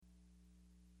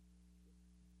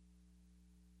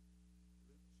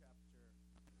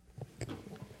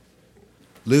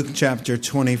Luke chapter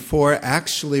 24.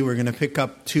 Actually, we're going to pick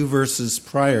up 2 verses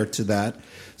prior to that.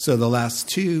 So the last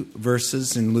 2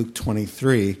 verses in Luke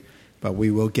 23, but we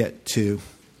will get to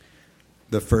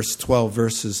the first 12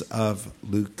 verses of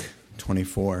Luke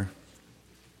 24.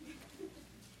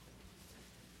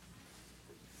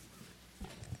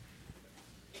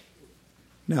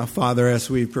 Now, Father,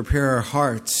 as we prepare our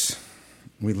hearts,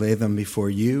 we lay them before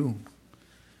you.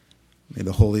 May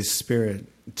the Holy Spirit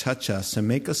touch us and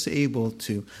make us able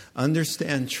to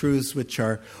understand truths which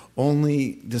are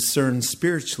only discerned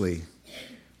spiritually.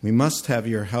 We must have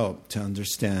your help to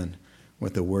understand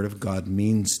what the Word of God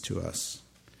means to us.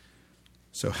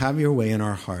 So have your way in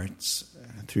our hearts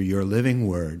through your living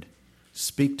Word.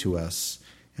 Speak to us,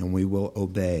 and we will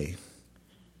obey.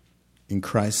 In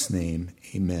Christ's name,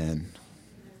 amen.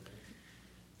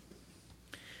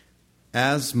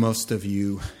 As most of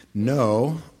you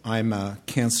know, I'm a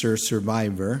cancer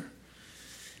survivor.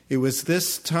 It was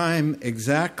this time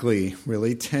exactly,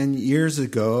 really 10 years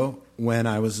ago, when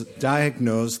I was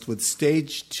diagnosed with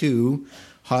stage 2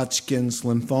 Hodgkin's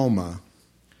lymphoma.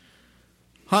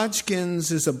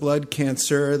 Hodgkin's is a blood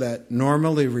cancer that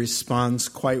normally responds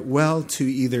quite well to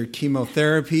either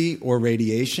chemotherapy or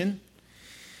radiation.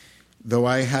 Though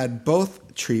I had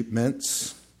both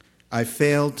treatments, I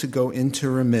failed to go into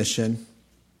remission.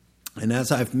 And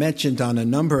as I've mentioned on a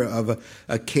number of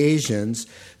occasions,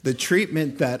 the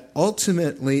treatment that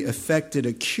ultimately effected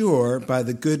a cure by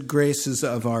the good graces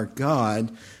of our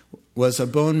God was a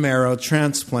bone marrow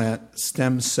transplant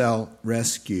stem cell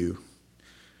rescue.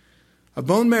 A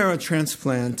bone marrow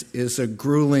transplant is a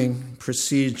grueling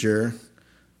procedure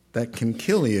that can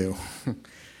kill you.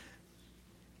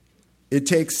 It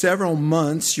takes several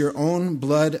months, your own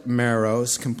blood marrow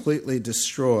is completely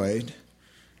destroyed,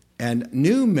 and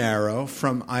new marrow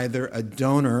from either a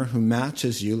donor who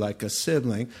matches you like a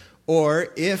sibling, or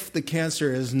if the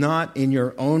cancer is not in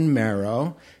your own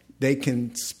marrow, they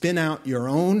can spin out your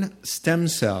own stem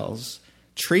cells,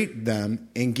 treat them,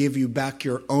 and give you back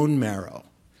your own marrow,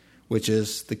 which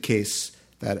is the case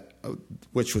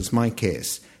which was my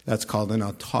case. That's called an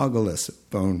autologous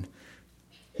bone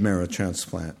marrow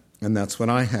transplant. And that's what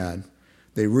I had.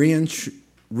 They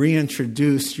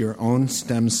reintroduce your own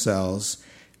stem cells.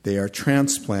 They are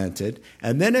transplanted.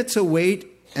 And then it's a wait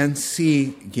and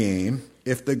see game.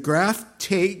 If the graft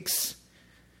takes,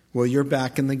 well, you're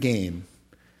back in the game.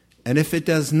 And if it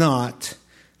does not,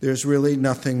 there's really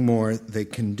nothing more they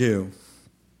can do.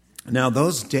 Now,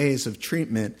 those days of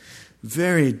treatment,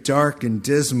 very dark and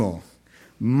dismal.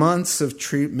 Months of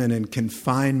treatment and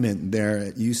confinement there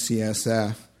at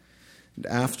UCSF.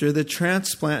 After the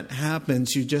transplant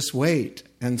happens, you just wait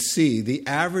and see. The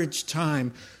average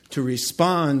time to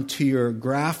respond to your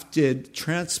grafted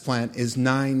transplant is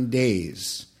 9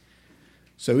 days.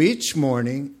 So each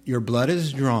morning, your blood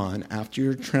is drawn after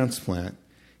your transplant,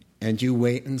 and you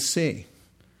wait and see.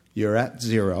 You're at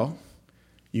 0.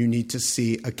 You need to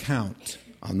see a count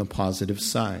on the positive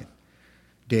side.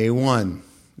 Day 1,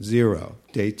 0.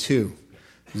 Day 2,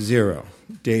 0.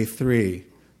 Day 3,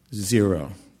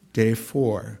 0. Day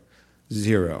 4,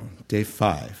 0. Day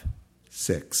 5,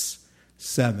 6,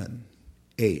 7,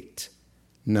 8,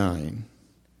 9,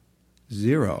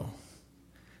 0.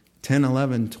 10,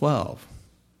 11, 12,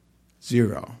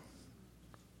 0.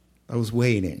 I was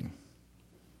waiting.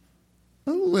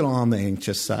 A little on the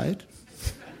anxious side.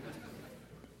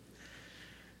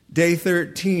 Day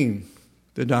 13,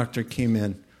 the doctor came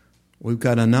in. We've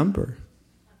got a number.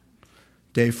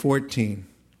 Day 14,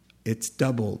 it's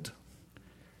doubled.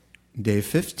 Day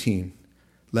 15,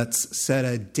 let's set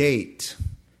a date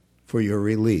for your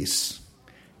release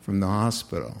from the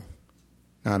hospital.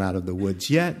 Not out of the woods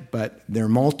yet, but they're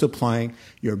multiplying.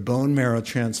 Your bone marrow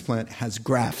transplant has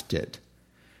grafted.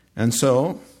 And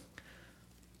so,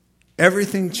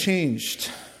 everything changed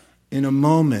in a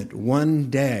moment, one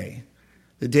day.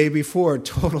 The day before,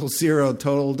 total 0,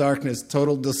 total darkness,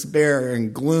 total despair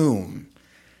and gloom.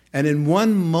 And in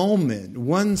one moment,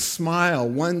 one smile,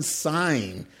 one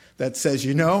sign that says,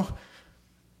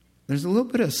 there's a little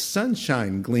bit of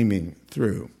sunshine gleaming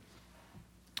through.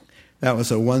 That was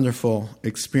a wonderful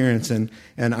experience. And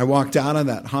I walked out of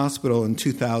that hospital in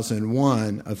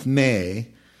 2001 of May,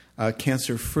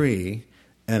 cancer-free,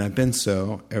 and I've been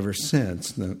so ever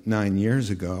since, 9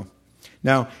 years ago.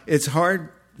 Now, it's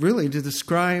hard really to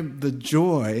describe the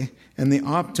joy and the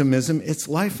optimism. It's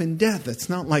life and death. It's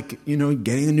not like,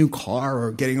 getting a new car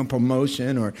or getting a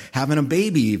promotion or having a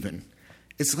baby even.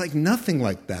 It's like nothing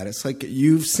like that. It's like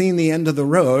you've seen the end of the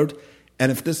road,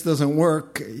 and if this doesn't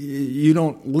work, you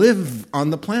don't live on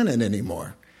the planet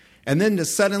anymore. And then to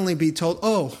suddenly be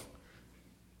told,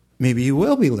 maybe you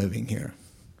will be living here.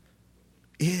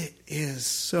 It is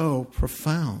so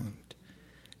profound.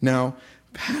 Now,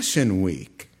 Passion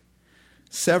Week.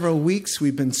 Several weeks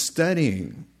we've been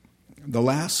studying the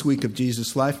last week of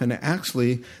Jesus' life and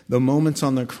actually the moments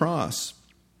on the cross.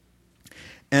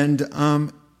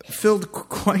 And filled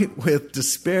quite with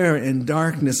despair and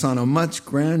darkness on a much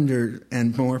grander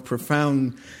and more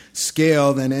profound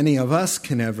scale than any of us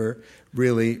can ever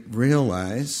really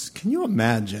realize. Can you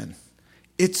imagine?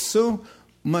 It's so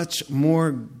much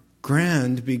more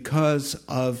grand because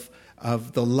of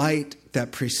the light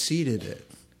that preceded it,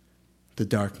 the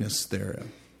darkness thereof.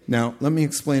 Now, let me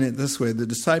explain it this way. The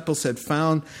disciples had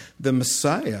found the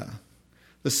Messiah,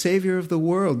 the Savior of the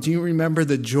world. Do you remember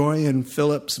the joy in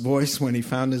Philip's voice when he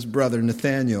found his brother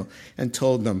Nathanael and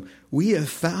told them, "We have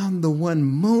found the one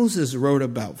Moses wrote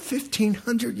about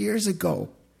 1,500 years ago.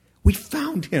 We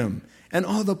found him, and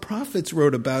all the prophets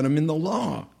wrote about him in the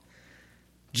law.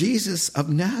 Jesus of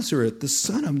Nazareth, the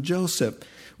son of Joseph."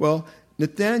 Well,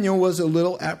 Nathanael was a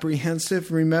little apprehensive,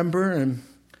 remember? And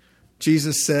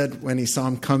Jesus said, when he saw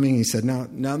him coming, he said,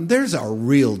 now there's a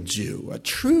real Jew, a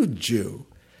true Jew.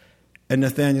 And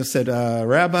Nathanael said,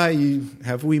 "Rabbi,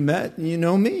 have we met? You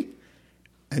know me?"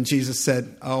 And Jesus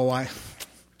said,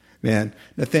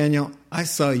 Nathanael, I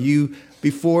saw you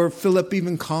before Philip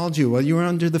even called you while you were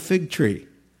under the fig tree.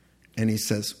 And he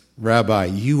says, "Rabbi,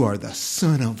 you are the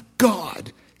Son of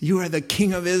God. You are the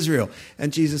King of Israel."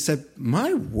 And Jesus said,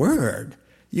 "My word,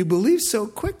 you believe so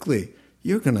quickly.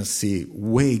 You're going to see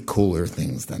way cooler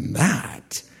things than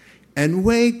that." And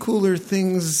way cooler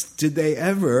things did they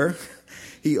ever.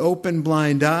 He opened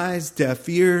blind eyes, deaf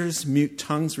ears, mute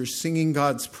tongues were singing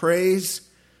God's praise.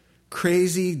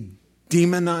 Crazy,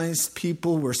 demonized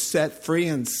people were set free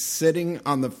and sitting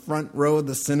on the front row of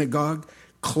the synagogue,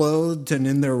 clothed and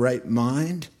in their right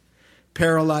mind.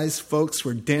 Paralyzed folks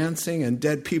were dancing, and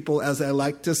dead people, as I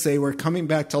like to say, were coming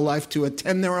back to life to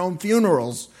attend their own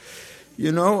funerals.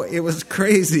 You know, it was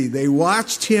crazy. They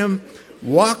watched him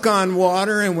walk on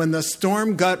water, and when the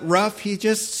storm got rough, he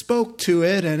just spoke to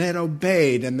it, and it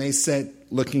obeyed. And they said,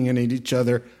 looking at each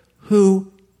other,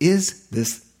 "Who is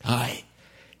this guy?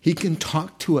 He can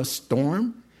talk to a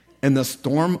storm, and the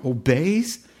storm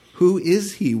obeys? Who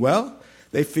is he?" Well,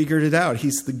 they figured it out.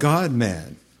 He's the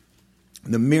God-man.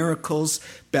 The miracles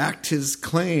backed his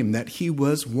claim that he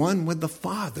was one with the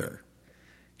Father.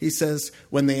 He says,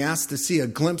 when they asked to see a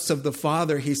glimpse of the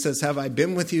Father, he says, "Have I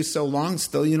been with you so long,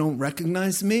 still you don't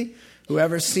recognize me?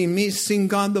 Whoever's seen me, seen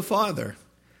God the Father."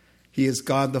 He is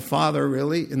God the Father,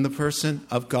 really, in the person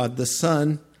of God the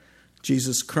Son,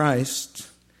 Jesus Christ.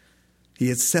 He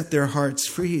had set their hearts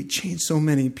free. He changed so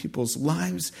many people's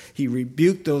lives. He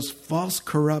rebuked those false,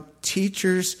 corrupt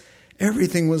teachers.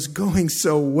 Everything was going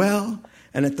so well.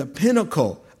 And at the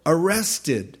pinnacle,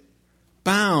 arrested,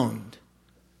 bound,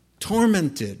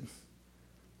 tormented,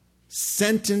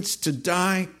 sentenced to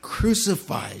die,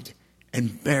 crucified,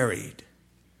 and buried.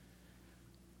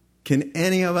 Can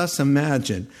any of us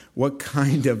imagine what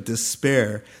kind of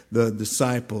despair the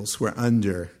disciples were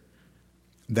under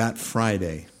that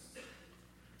Friday?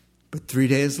 But 3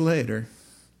 days later,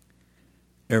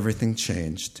 everything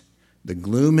changed. The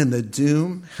gloom and the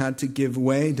doom had to give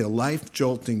way to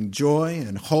life-jolting joy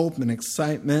and hope and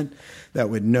excitement that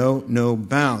would know no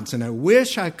bounds. And I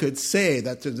wish I could say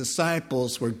that the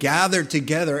disciples were gathered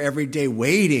together every day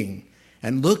waiting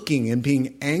and looking and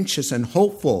being anxious and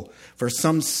hopeful for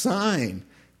some sign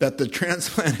that the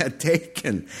transplant had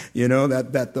taken,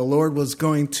 that the Lord was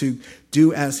going to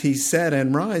do as he said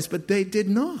and rise. But they did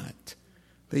not.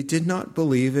 They did not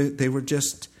believe it.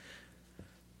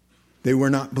 They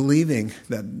were not believing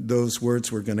that those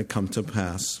words were going to come to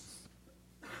pass.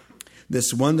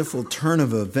 This wonderful turn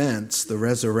of events, the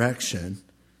resurrection,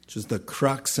 which is the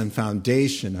crux and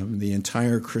foundation of the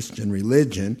entire Christian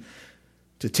religion,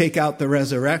 to take out the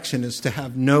resurrection is to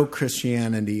have no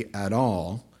Christianity at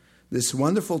all. This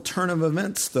wonderful turn of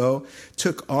events, though,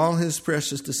 took all his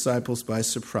precious disciples by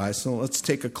surprise. So let's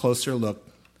take a closer look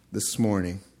this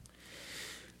morning.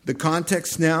 The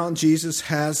context now, Jesus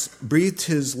has breathed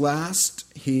his last.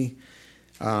 He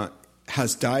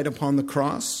has died upon the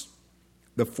cross.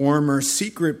 The former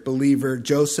secret believer,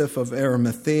 Joseph of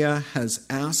Arimathea, has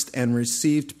asked and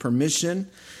received permission,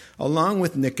 along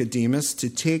with Nicodemus, to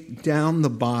take down the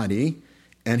body,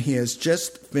 and he has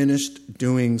just finished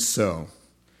doing so.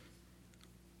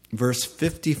 Verse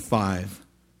 55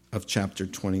 of chapter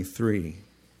 23.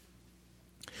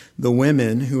 The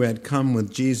women who had come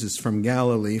with Jesus from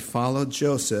Galilee followed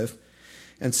Joseph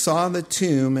and saw the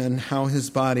tomb and how his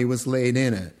body was laid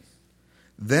in it.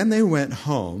 Then they went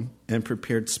home and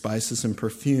prepared spices and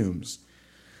perfumes.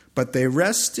 but they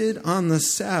rested on the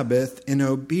Sabbath in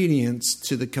obedience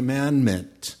to the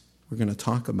commandment. We're going to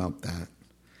talk about that.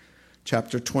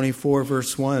 Chapter 24,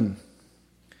 verse 1.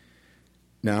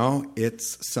 Now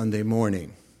it's Sunday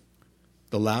morning.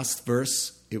 The last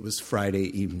verse, it was Friday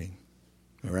evening.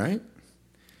 All right?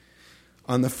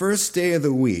 On the first day of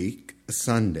the week,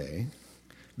 Sunday,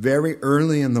 very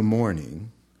early in the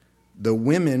morning, the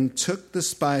women took the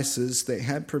spices they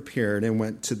had prepared and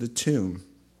went to the tomb.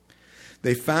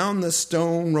 They found the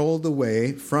stone rolled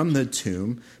away from the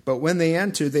tomb, but when they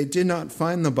entered, they did not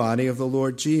find the body of the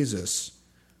Lord Jesus.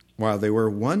 While they were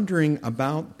wondering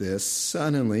about this,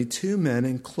 suddenly 2 men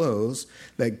in clothes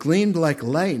that gleamed like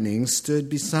lightning stood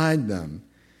beside them.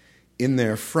 In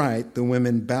their fright, the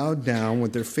women bowed down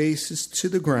with their faces to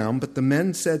the ground, but the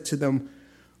men said to them,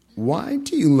 "Why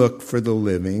do you look for the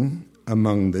living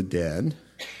among the dead?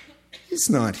 He's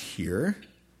not here.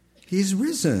 He's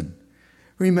risen.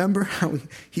 Remember how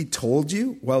he told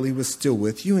you while he was still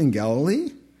with you in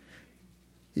Galilee?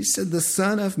 He said, the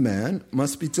Son of Man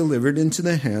must be delivered into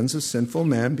the hands of sinful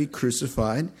men, be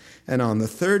crucified, and on the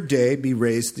third day be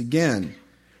raised again."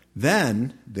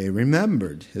 Then they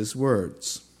remembered his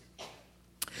words.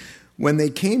 When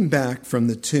they came back from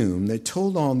the tomb, they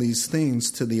told all these things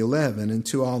to the 11 and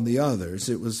to all the others.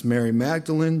 It was Mary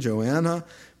Magdalene, Joanna,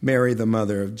 Mary the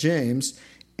mother of James,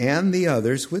 and the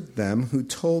others with them who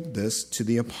told this to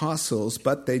the apostles,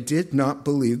 but they did not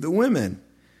believe the women,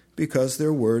 because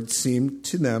their words seemed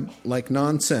to them like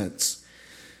nonsense.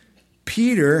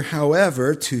 Peter,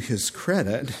 however, to his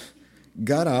credit,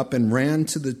 got up and ran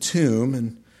to the tomb,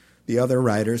 and the other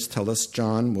writers tell us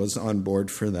John was on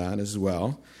board for that as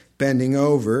well. Bending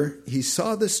over, he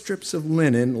saw the strips of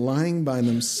linen lying by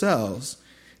themselves,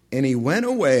 and he went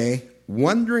away,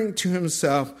 wondering to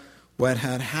himself what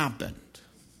had happened.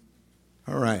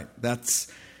 All right, that's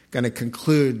going to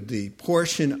conclude the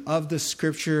portion of the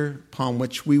scripture upon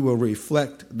which we will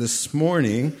reflect this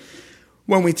morning.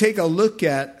 When we take a look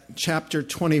at chapter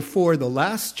 24, the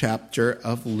last chapter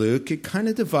of Luke, it kind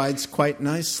of divides quite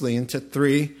nicely into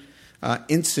 3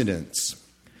 incidents.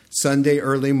 Sunday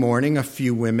early morning, a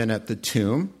few women at the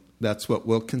tomb. That's what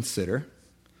we'll consider.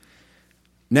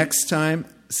 Next time,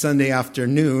 Sunday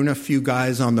afternoon, a few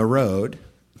guys on the road.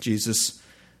 Jesus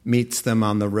meets them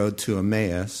on the road to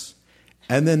Emmaus.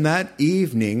 And then that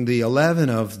evening, the 11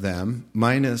 of them,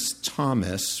 minus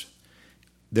Thomas,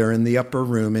 they're in the upper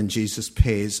room and Jesus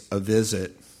pays a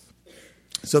visit.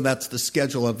 So that's the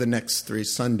schedule of the next 3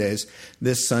 Sundays.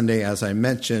 This Sunday, as I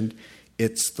mentioned,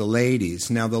 it's the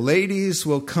ladies. Now, the ladies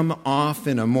will come off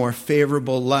in a more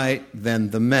favorable light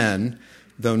than the men,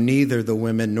 though neither the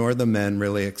women nor the men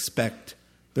really expect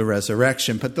the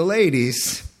resurrection. But the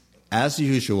ladies, as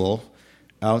usual,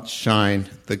 outshine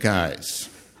the guys.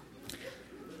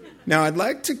 Now, I'd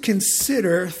like to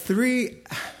consider 3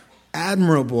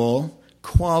 admirable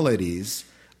qualities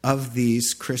of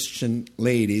these Christian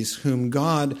ladies whom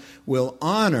God will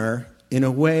honor in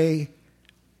a way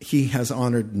he has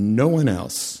honored no one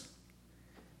else.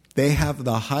 They have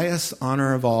the highest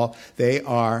honor of all. They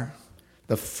are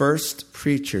the first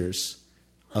preachers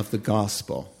of the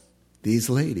gospel,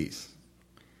 these ladies.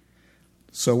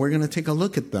 So we're going to take a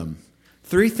look at them.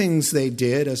 3 things they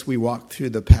did as we walk through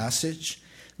the passage.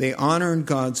 They honored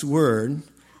God's word,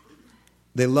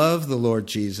 they loved the Lord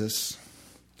Jesus,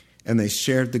 and they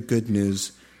shared the good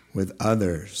news with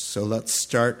others. So let's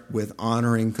start with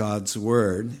honoring God's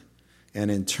word, and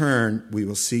in turn, we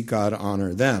will see God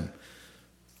honor them.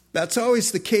 That's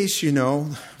always the case, you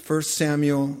know. 1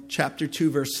 Samuel chapter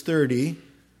 2, verse 30,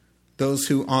 those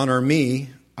who honor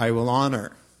me, I will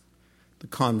honor. The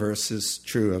converse is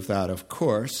true of that, of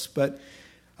course, but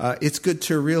it's good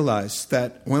to realize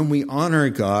that when we honor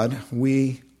God,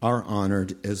 we are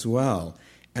honored as well.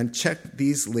 And check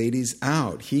these ladies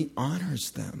out. He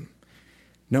honors them.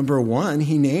 Number 1,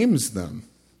 he names them.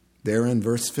 There in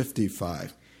verse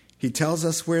 55. He tells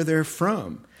us where they're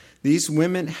from. These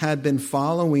women had been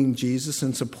following Jesus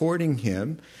and supporting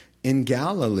him in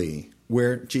Galilee,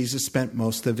 where Jesus spent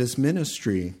most of his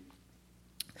ministry.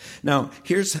 Now,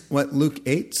 here's what Luke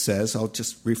 8 says. I'll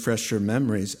just refresh your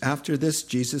memories. After this,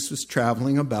 Jesus was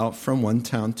traveling about from one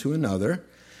town to another,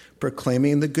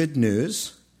 proclaiming the good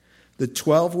news. The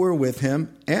 12 were with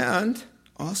him, and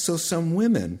also some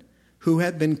women who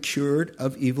had been cured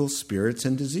of evil spirits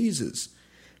and diseases.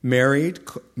 Mary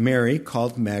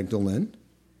called Magdalene,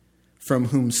 from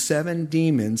whom 7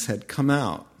 demons had come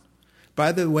out.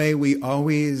 By the way, we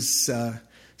always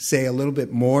say a little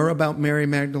bit more about Mary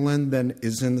Magdalene than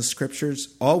is in the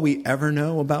scriptures. All we ever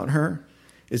know about her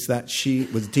is that she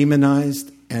was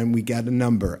demonized, and we get a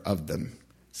number of them,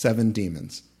 7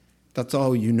 demons. That's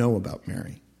all you know about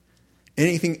Mary.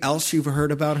 Anything else you've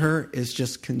heard about her is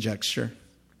just conjecture.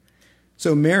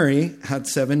 So Mary had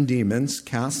 7 demons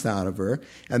cast out of her.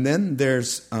 And then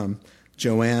there's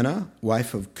Joanna,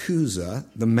 wife of Chuza,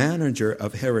 the manager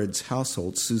of Herod's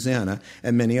household, Susanna,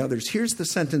 and many others. Here's the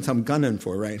sentence I'm gunning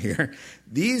for right here.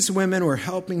 These women were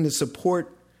helping to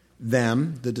support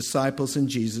them, the disciples and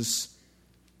Jesus,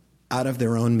 out of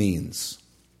their own means.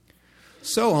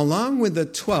 So along with the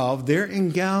 12, they're in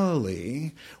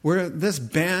Galilee, where this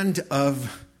band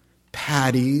of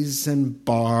Patties and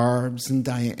Barbs and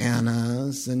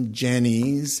Dianas and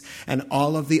Jennies and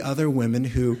all of the other women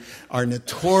who are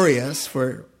notorious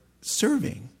for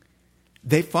serving,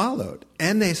 they followed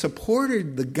and they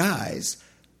supported the guys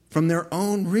from their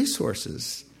own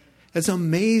resources. It's an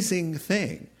amazing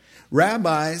thing.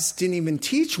 Rabbis didn't even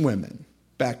teach women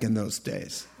back in those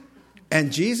days.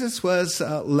 And Jesus was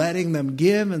letting them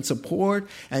give and support,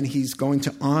 and he's going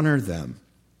to honor them.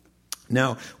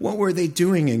 Now, what were they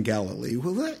doing in Galilee?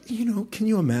 Well, can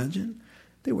you imagine?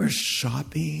 They were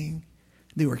shopping.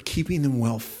 They were keeping them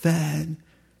well fed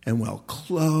and well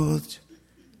clothed.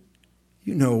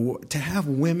 To have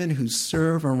women who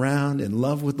serve around in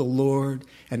love with the Lord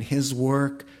and his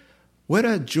work. What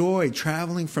a joy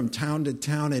traveling from town to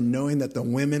town and knowing that the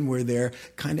women were there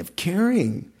kind of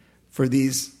caring for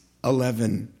these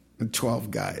 11 and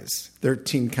 12 guys.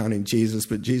 13 counting Jesus,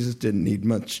 but Jesus didn't need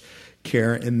much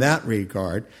care in that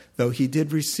regard, though he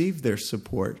did receive their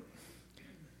support.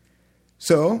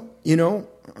 So,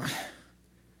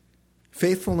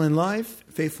 faithful in life,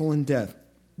 faithful in death.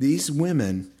 These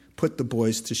women put the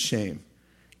boys to shame.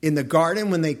 In the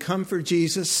garden, when they come for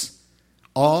Jesus,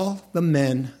 all the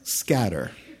men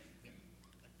scatter.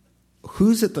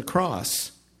 Who's at the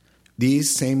cross?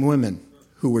 These same women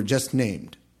who were just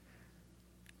named.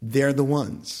 They're the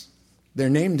ones. They're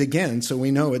named again, so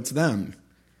we know it's them.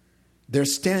 They're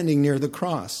standing near the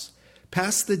cross.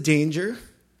 Past the danger,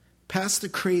 past the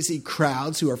crazy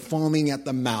crowds who are foaming at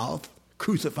the mouth,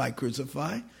 crucify,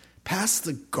 crucify, past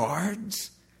the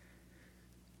guards.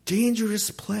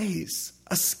 Dangerous place,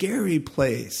 a scary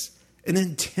place, an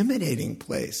intimidating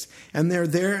place. And they're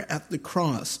there at the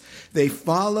cross. They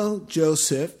follow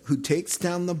Joseph, who takes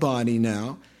down the body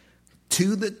now,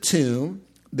 to the tomb.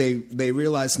 They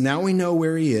realize, now we know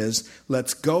where he is.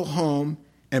 Let's go home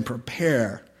and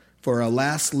prepare for a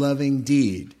last loving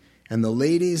deed. And the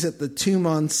ladies at the tomb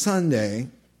on Sunday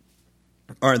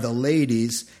are the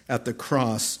ladies at the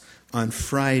cross on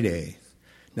Friday.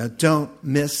 Now don't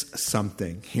miss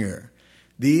something here.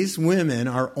 These women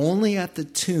are only at the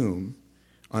tomb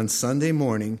on Sunday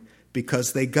morning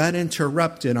because they got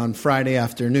interrupted on Friday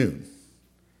afternoon.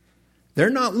 They're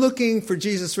not looking for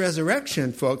Jesus'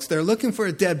 resurrection, folks. They're looking for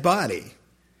a dead body.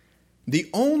 The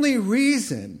only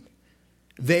reason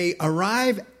they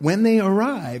arrive when they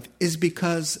arrive is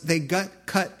because they got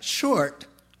cut short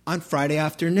on Friday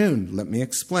afternoon. Let me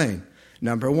explain.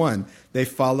 Number 1, they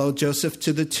follow Joseph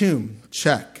to the tomb.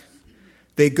 Check.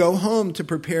 They go home to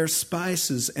prepare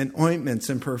spices and ointments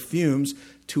and perfumes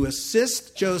to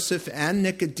assist Joseph and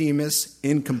Nicodemus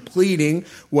in completing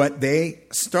what they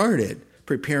started,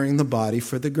 preparing the body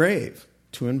for the grave,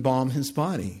 to embalm his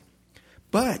body.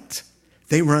 But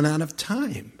they run out of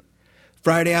time.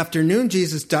 Friday afternoon,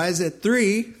 Jesus dies at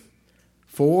 3.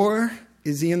 4,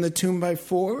 is he in the tomb by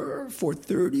 4?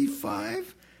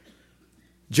 4:35?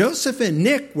 Joseph and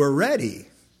Nick were ready.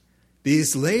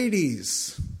 These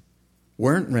ladies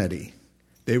weren't ready.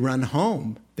 They run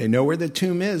home. They know where the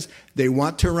tomb is. They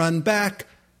want to run back.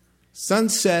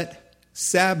 Sunset,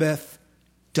 Sabbath,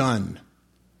 done.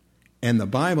 And the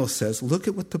Bible says, look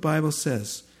at what the Bible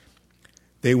says.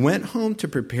 They went home to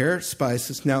prepare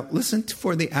spices. Now, listen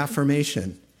for the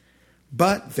affirmation.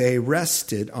 But they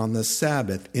rested on the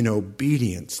Sabbath in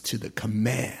obedience to the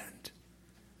command.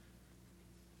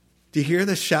 Do you hear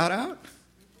the shout out?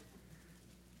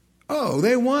 Oh,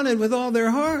 they wanted with all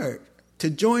their heart to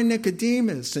join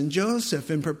Nicodemus and Joseph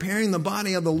in preparing the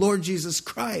body of the Lord Jesus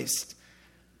Christ.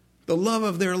 The love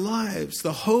of their lives,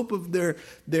 the hope of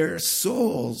their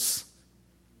souls.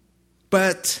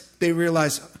 But they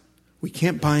realize, we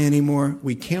can't buy anymore.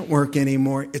 We can't work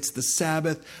anymore. It's the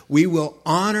Sabbath. We will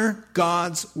honor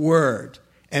God's word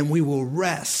and we will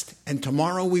rest. And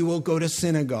tomorrow we will go to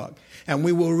synagogue and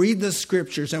we will read the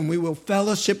scriptures and we will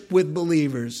fellowship with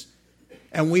believers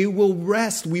and we will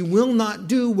rest. We will not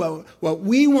do what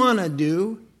we want to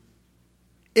do.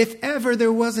 If ever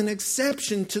there was an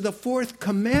exception to the 4th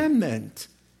commandment,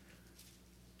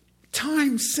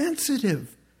 time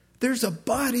sensitive. There's a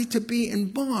body to be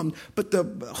embalmed, but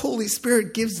the Holy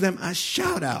Spirit gives them a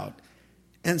shout out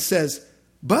and says,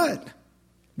 but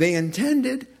they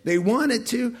intended, they wanted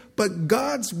to, but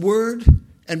God's word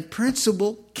and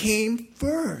principle came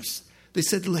first. They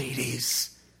said,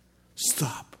 ladies,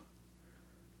 stop.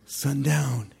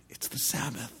 Sundown. It's the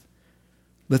Sabbath.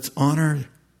 Let's honor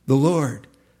the Lord.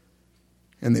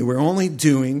 And they were only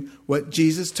doing what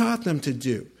Jesus taught them to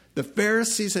do. The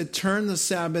Pharisees had turned the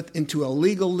Sabbath into a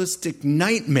legalistic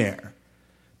nightmare.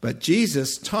 But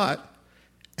Jesus taught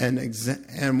and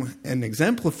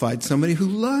exemplified somebody who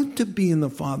loved to be in the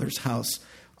Father's house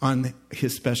on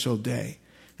his special day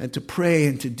and to pray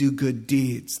and to do good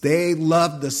deeds. They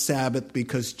loved the Sabbath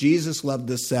because Jesus loved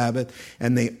the Sabbath,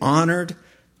 and they honored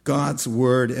God's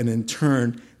word, and in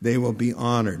turn, they will be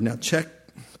honored. Now check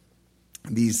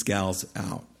these gals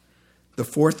out. The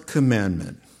fourth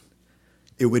commandment.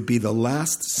 It would be the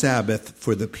last Sabbath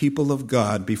for the people of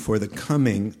God before the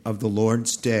coming of the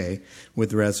Lord's day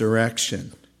with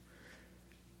resurrection.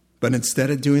 But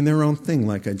instead of doing their own thing,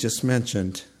 like I just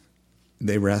mentioned,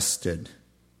 they rested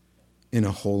in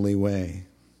a holy way.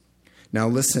 Now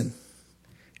listen,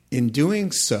 in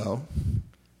doing so,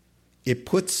 it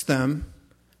puts them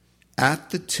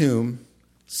at the tomb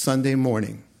Sunday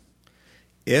morning.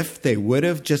 If they would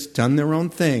have just done their own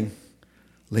thing,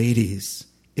 ladies,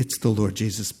 it's the Lord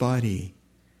Jesus' body.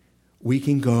 We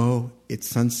can go, it's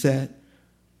sunset.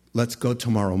 Let's go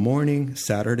tomorrow morning,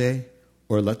 Saturday,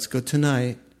 or let's go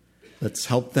tonight. Let's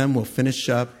help them, we'll finish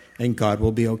up, and God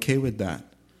will be okay with that.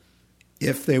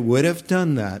 If they would have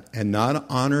done that and not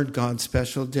honored God's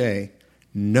special day,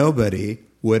 nobody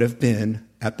would have been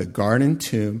at the garden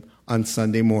tomb on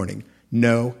Sunday morning.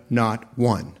 No, not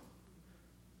one.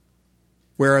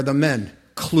 Where are the men?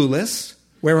 Clueless?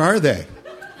 Where are they?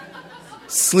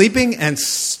 Sleeping and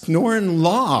snoring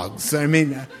logs. I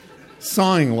mean,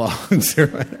 sawing logs or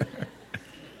whatever.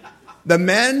 The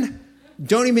men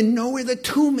don't even know where the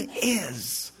tomb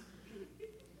is.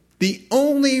 The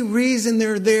only reason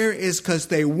they're there is because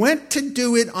they went to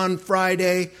do it on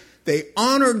Friday. They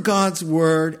honored God's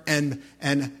word and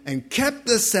kept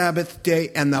the Sabbath day.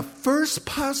 And the first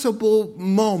possible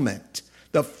moment,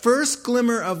 the first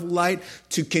glimmer of light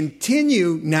to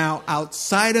continue now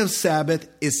outside of Sabbath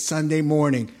is Sunday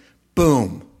morning.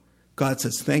 Boom. God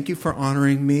says, thank you for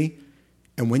honoring me.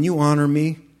 And when you honor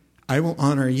me, I will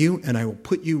honor you and I will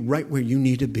put you right where you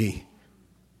need to be.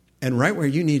 And right where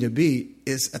you need to be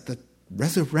is at the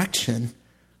resurrection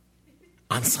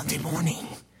on Sunday morning.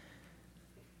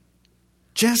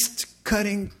 Just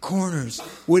cutting corners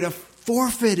would have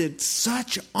forfeited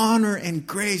such honor and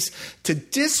grace to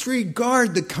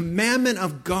disregard the commandment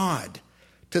of God,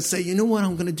 to say, you know what,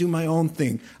 I'm going to do my own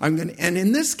thing. And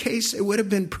in this case, it would have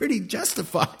been pretty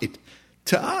justified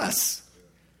to us.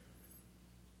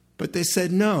 But they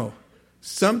said no.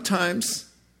 Sometimes,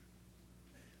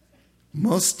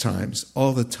 most times,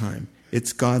 all the time,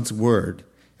 it's God's word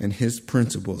and his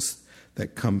principles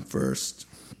that come first.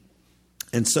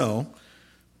 And so,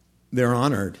 they're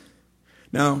honored.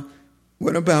 Now,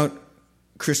 what about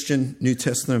Christian New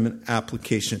Testament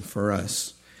application for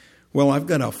us? Well, I've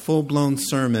got a full-blown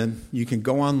sermon. You can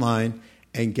go online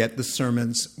and get the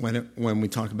sermons when we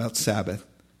talk about Sabbath.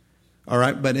 All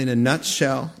right, but in a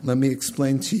nutshell, let me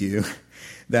explain to you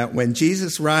that when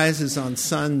Jesus rises on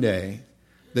Sunday,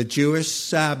 the Jewish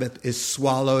Sabbath is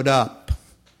swallowed up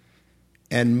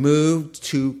and moved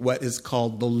to what is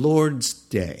called the Lord's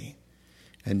Day.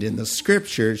 And in the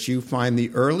scriptures, you find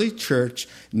the early church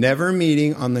never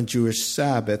meeting on the Jewish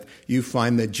Sabbath. You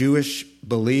find the Jewish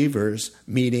believers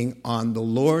meeting on the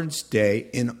Lord's Day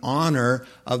in honor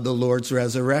of the Lord's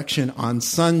resurrection on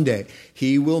Sunday.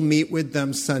 He will meet with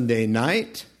them Sunday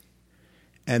night,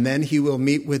 and then he will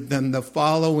meet with them the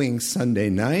following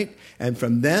Sunday night. And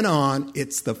from then on,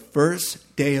 it's the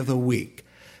first day of the week.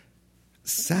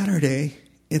 Saturday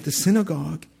at the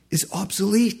synagogue is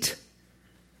obsolete.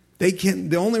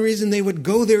 The only reason they would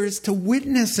go there is to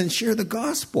witness and share the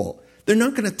gospel. They're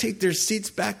not going to take their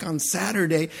seats back on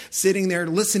Saturday, sitting there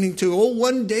listening to,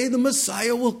 one day the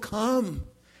Messiah will come.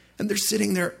 And they're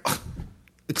sitting there,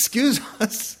 excuse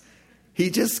us. He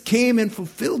just came and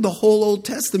fulfilled the whole Old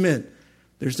Testament.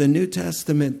 There's a New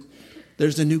Testament.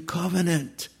 There's a new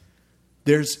covenant.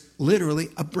 There's literally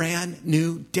a brand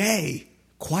new day,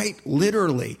 quite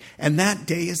literally. And that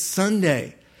day is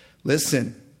Sunday.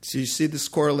 Listen. So you see this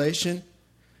correlation?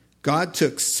 God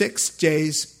took 6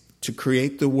 days to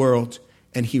create the world,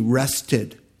 and he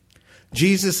rested.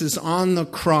 Jesus is on the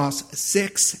cross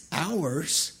 6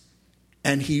 hours,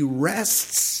 and he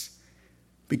rests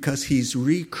because he's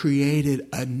recreated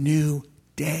a new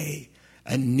day,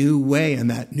 a new way,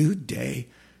 and that new day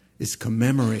is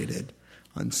commemorated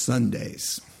on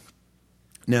Sundays.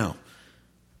 Now,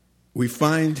 we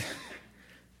find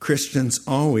Christians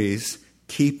always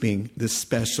keeping this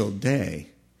special day.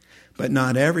 But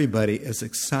not everybody is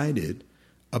excited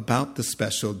about the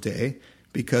special day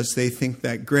because they think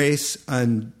that grace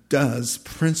undoes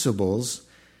principles,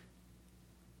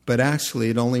 but actually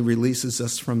it only releases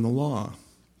us from the law.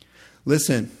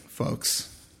 Listen, folks.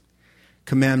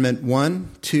 Commandment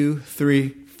 1, 2, 3,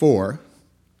 4,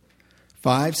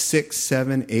 5, 6,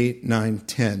 7, 8, 9,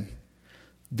 10.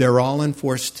 They're all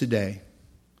enforced today.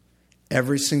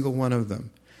 Every single one of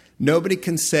them. Nobody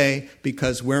can say,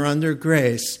 because we're under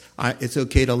grace, it's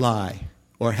okay to lie,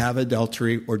 or have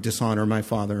adultery, or dishonor my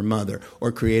father and mother,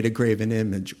 or create a graven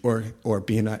image, or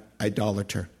be an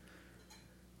idolater.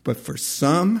 But for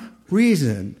some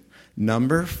reason,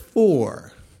 number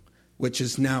 4, which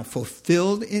is now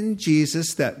fulfilled in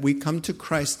Jesus, that we come to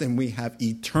Christ and we have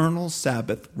eternal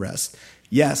Sabbath rest.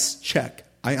 Yes, check.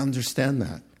 I understand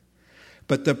that.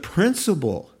 But the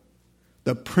principle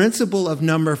of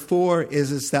number 4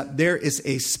 is that there is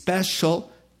a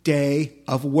special day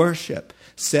of worship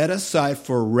set aside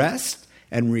for rest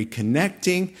and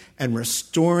reconnecting and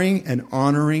restoring and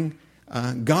honoring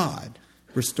God,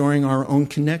 restoring our own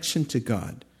connection to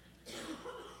God.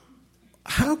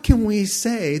 How can we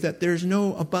say that there's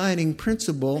no abiding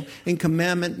principle in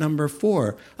commandment number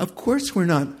 4? Of course, we're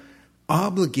not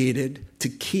obligated to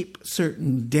keep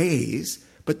certain days,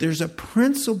 but there's a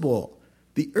principle.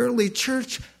 The early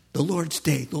church, the Lord's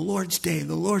Day, the Lord's Day,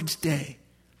 the Lord's Day.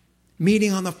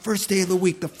 Meeting on the first day of the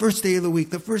week, the first day of the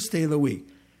week, the first day of the week.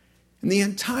 And the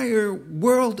entire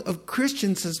world of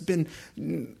Christians has been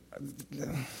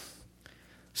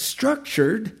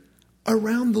structured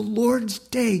around the Lord's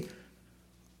Day.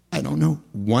 I don't know,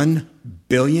 1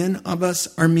 billion of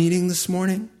us are meeting this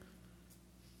morning.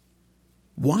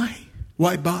 Why?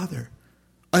 Why bother?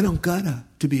 I don't gotta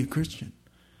to be a Christian.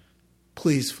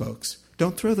 Please, folks,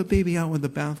 don't throw the baby out with the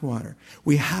bathwater.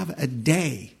 We have a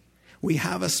day. We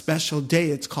have a special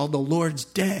day. It's called the Lord's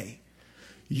Day.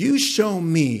 You show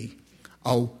me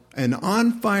an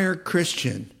on-fire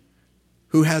Christian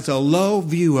who has a low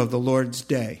view of the Lord's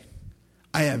Day.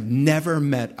 I have never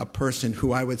met a person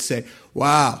who I would say,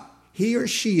 wow, he or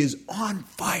she is on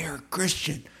fire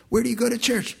Christian. Where do you go to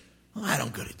church? Oh, I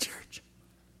don't go to church.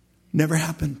 Never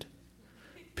happened.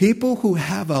 People who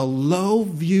have a low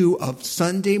view of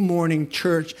Sunday morning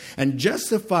church and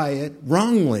justify it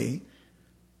wrongly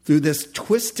through this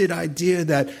twisted idea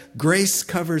that grace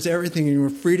covers everything and you're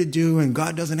free to do and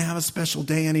God doesn't have a special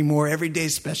day anymore. Every day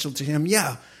is special to him.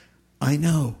 Yeah, I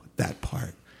know that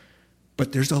part.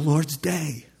 But there's a Lord's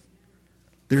Day.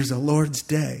 There's a Lord's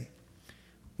Day.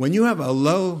 When you have a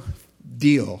low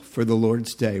deal for the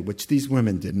Lord's Day, which these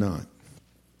women did not,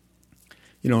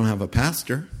 you don't have a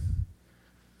pastor.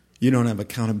 You don't have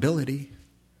accountability.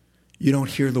 You don't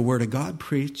hear the word of God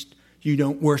preached. You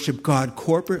don't worship God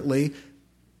corporately.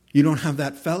 You don't have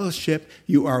that fellowship.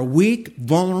 You are weak,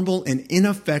 vulnerable, and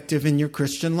ineffective in your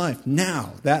Christian life.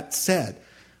 Now, that said,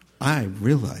 I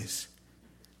realize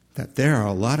that there are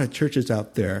a lot of churches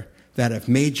out there that have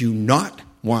made you not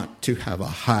want to have a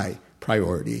high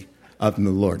priority of the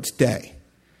Lord's Day.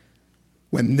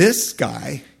 When this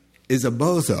guy is a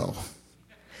bozo,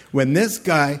 when this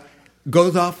guy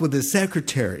goes off with his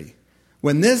secretary,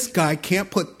 when this guy can't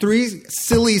put 3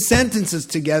 silly sentences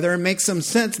together and make some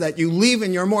sense that you leave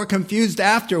and you're more confused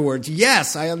afterwards.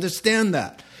 Yes, I understand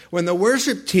that. When the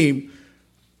worship team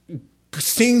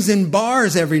sings in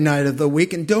bars every night of the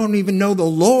week and don't even know the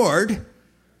Lord.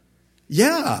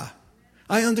 Yeah,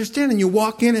 I understand. And you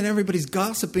walk in and everybody's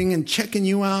gossiping and checking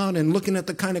you out and looking at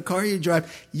the kind of car you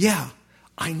drive. Yeah,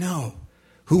 I know.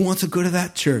 Who wants to go to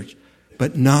that church?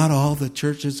 But not all the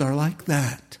churches are like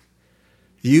that.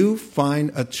 You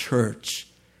find a church.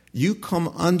 You come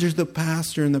under the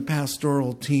pastor and the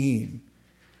pastoral team.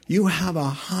 You have a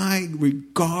high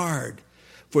regard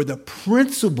for the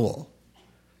principle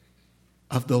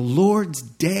of the Lord's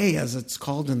Day, as it's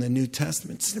called in the New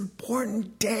Testament. It's an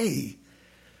important day.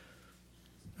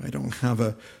 I don't have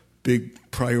a big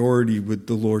priority with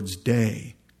the Lord's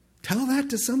Day. Tell that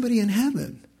to somebody in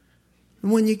heaven.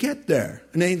 And when you get there,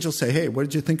 an angel will say, hey, what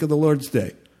did you think of the Lord's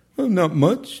Day? Well, not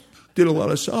much. Did a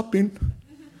lot of shopping.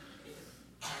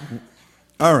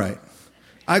 All right.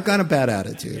 I've got a bad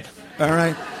attitude. All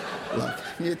right? Look,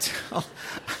 you tell...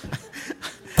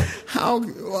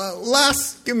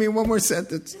 give me one more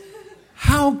sentence.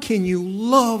 How can you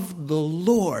love the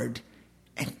Lord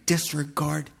and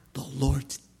disregard the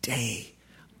Lord's Day?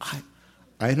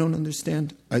 I don't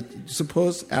understand. I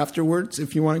suppose afterwards,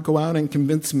 if you want to go out and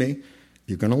convince me,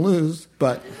 you're going to lose.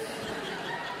 But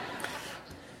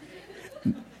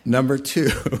number 2,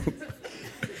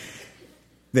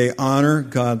 they honor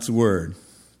God's word,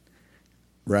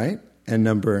 right? And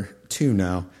number 2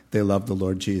 now, they love the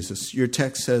Lord Jesus. Your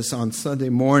text says, on Sunday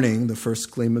morning, the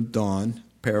first gleam of dawn,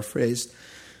 paraphrased,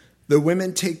 the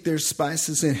women take their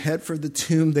spices and head for the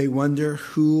tomb. They wonder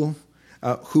who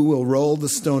will roll the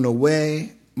stone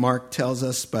away, Mark tells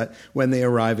us, but when they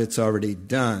arrive, it's already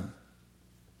done.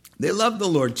 They love the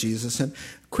Lord Jesus. And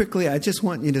quickly, I just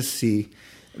want you to see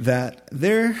that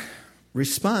they're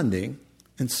responding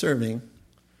and serving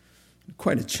in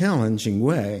quite a challenging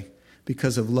way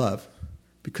because of love,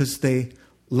 because they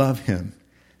love him.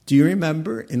 Do you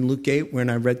remember in Luke 8 when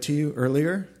I read to you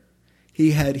earlier?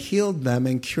 He had healed them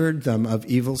and cured them of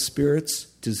evil spirits,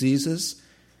 diseases.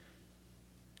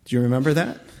 Do you remember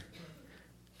that?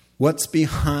 What's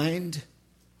behind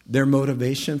their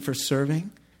motivation for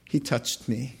serving? He touched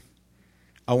me.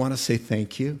 I want to say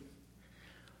thank you.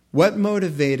 What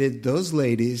motivated those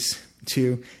ladies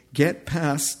to get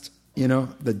past,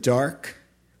 the dark,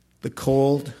 the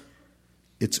cold?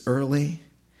 It's early.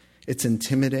 It's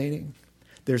intimidating.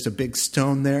 There's a big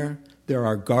stone there. There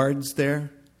are guards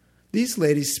there. These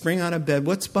ladies spring out of bed.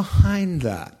 What's behind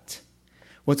that?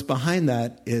 What's behind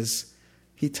that is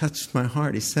he touched my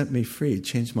heart. He set me free. He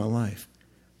changed my life.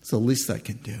 It's the least I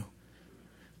can do.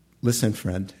 Listen,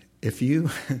 friend, if you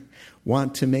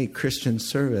want to make Christian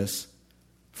service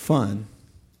fun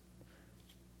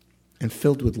and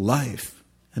filled with life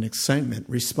and excitement,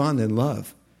 respond in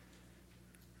love.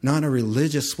 Not a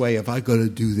religious way of I got to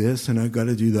do this and I got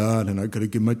to do that and I got to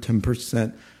give my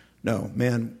 10%. No,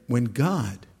 man, when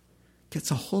God gets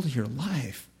a hold of your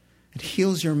life, it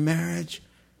heals your marriage,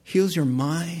 heals your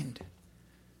mind,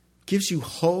 gives you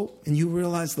hope, and you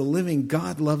realize the living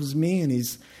God loves me and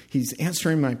He's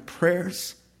answering my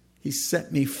prayers. He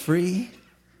set me free.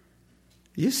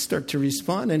 You start to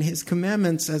respond, and His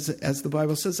commandments, as the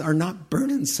Bible says, are not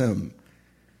burdensome.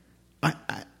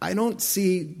 I don't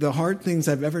see the hard things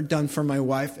I've ever done for my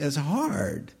wife as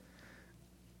hard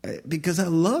because I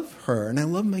love her and I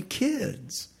love my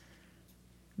kids.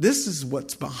 This is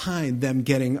what's behind them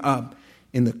getting up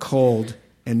in the cold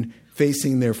and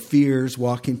facing their fears,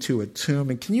 walking to a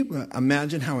tomb. And can you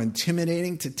imagine how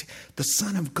intimidating the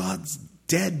Son of God's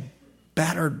dead,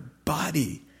 battered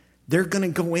body? They're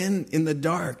going to go in the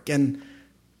dark and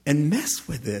mess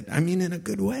with it. I mean, in a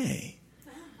good way.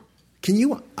 Can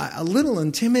you, a little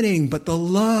intimidating, but the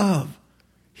love.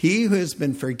 He who has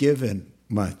been forgiven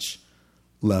much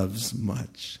loves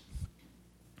much.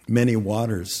 Many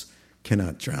waters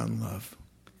cannot drown love.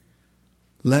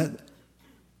 Let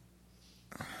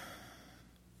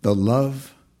the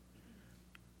love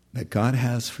that God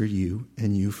has for you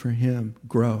and you for him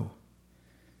grow.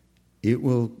 It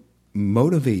will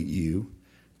motivate you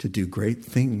to do great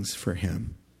things for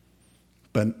him,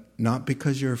 but not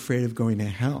because you're afraid of going to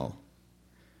hell,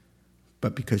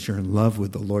 but because you're in love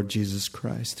with the Lord Jesus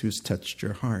Christ who's touched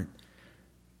your heart.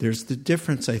 There's the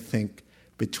difference, I think,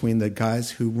 between the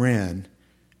guys who ran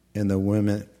and the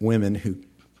women who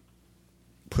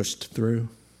pushed through.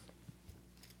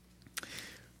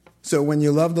 So when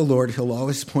you love the Lord, he'll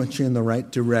always point you in the right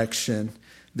direction.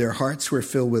 Their hearts were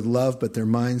filled with love, but their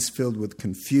minds filled with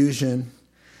confusion.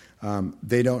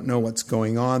 They don't know what's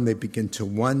going on. They begin to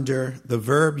wonder. The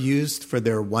verb used for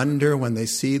their wonder when they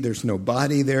see there's no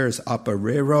body there is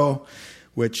aparero,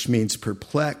 which means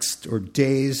perplexed or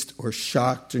dazed or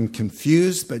shocked and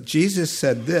confused. But Jesus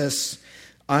said this,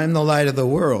 I'm the light of the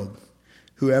world.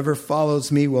 Whoever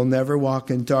follows me will never walk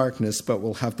in darkness, but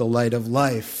will have the light of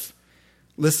life.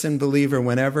 Listen, believer,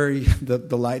 whenever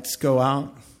the lights go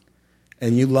out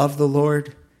and you love the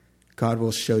Lord, God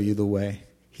will show you the way.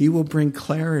 He will bring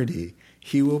clarity.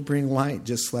 He will bring light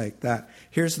just like that.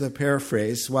 Here's the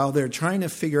paraphrase. While they're trying to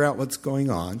figure out what's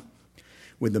going on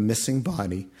with the missing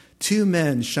body, two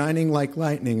men shining like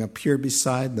lightning appear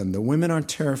beside them. The women are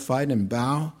terrified and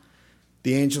bow.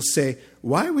 The angels say,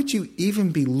 why would you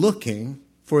even be looking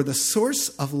for the source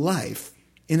of life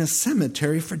in a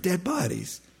cemetery for dead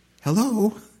bodies?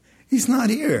 Hello? He's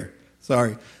not here.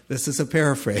 Sorry, this is a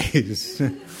paraphrase.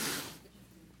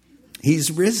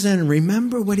 He's risen.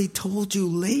 Remember what he told you,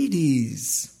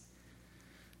 ladies.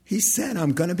 He said,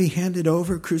 I'm going to be handed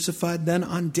over, crucified then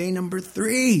on day number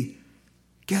 3.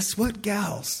 Guess what,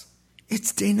 gals?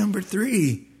 It's day number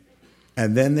 3.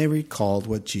 And then they recalled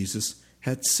what Jesus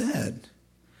had said.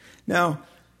 Now,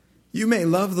 you may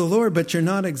love the Lord, but you're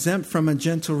not exempt from a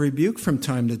gentle rebuke from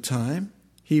time to time.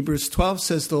 Hebrews 12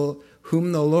 says,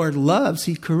 whom the Lord loves,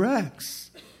 he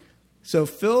corrects. So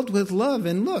filled with love,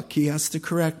 and look, he has to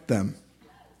correct them.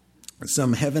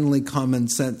 Some heavenly common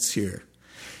sense here.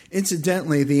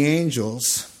 Incidentally, the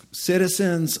angels,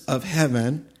 citizens of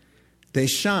heaven, they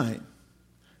shine.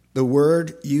 The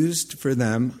word used for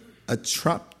them,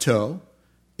 atrapto,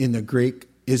 in the Greek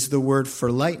is the word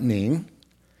for lightning.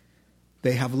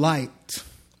 They have light.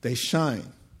 They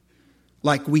shine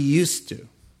like we used to.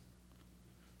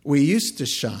 We used to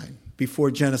shine before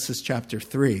Genesis chapter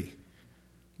 3.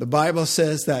 The Bible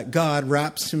says that God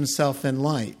wraps himself in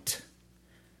light.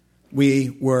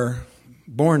 We were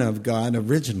born of God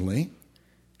originally,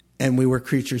 and we were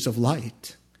creatures of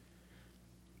light.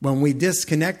 When we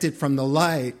disconnected from the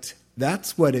light,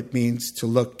 that's what it means to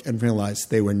look and realize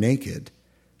they were naked.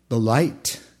 The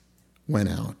light went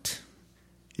out,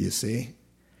 you see.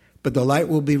 But the light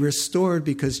will be restored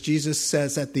because Jesus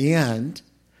says at the end,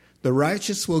 the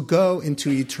righteous will go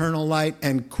into eternal light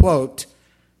and, quote,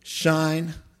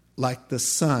 shine like the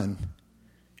sun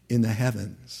in the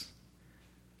heavens.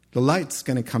 The light's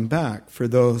going to come back for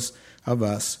those of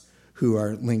us who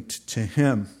are linked to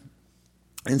him.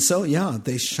 And so,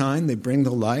 they shine, they bring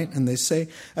the light, and they say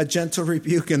a gentle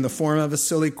rebuke in the form of a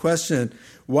silly question.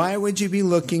 Why would you be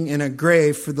looking in a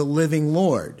grave for the living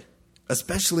Lord,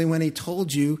 especially when he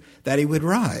told you that he would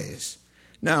rise?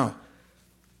 Now,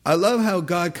 I love how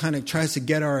God kind of tries to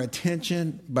get our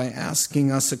attention by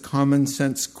asking us a common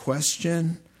sense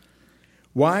question.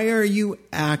 Why are you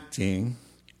acting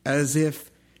as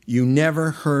if you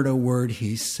never heard a word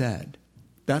he said?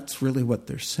 That's really what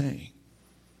they're saying.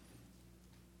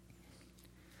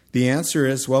 The answer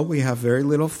is, we have very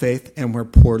little faith and we're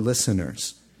poor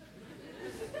listeners.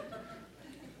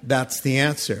 That's the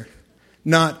answer.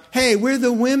 Not, hey, we're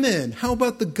the women. How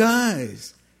about the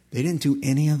guys? They didn't do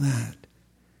any of that.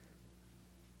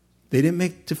 They didn't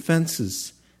make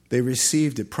defenses. They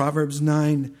received it. Proverbs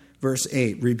 9, verse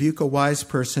 8, rebuke a wise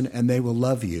person and they will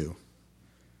love you.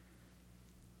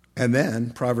 And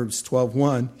then Proverbs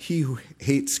 12:1, he who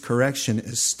hates correction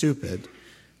is stupid.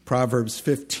 Proverbs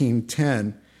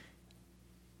 15:10,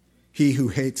 he who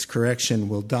hates correction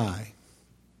will die.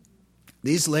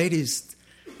 These ladies,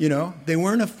 they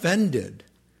weren't offended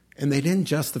and they didn't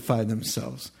justify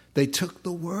themselves. They took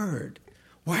the word.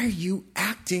 Why are you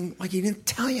acting like he didn't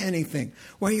tell you anything?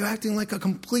 Why are you acting like a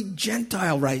complete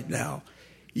Gentile right now?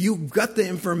 You got the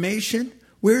information.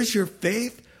 Where's your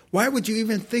faith? Why would you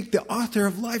even think the author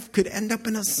of life could end up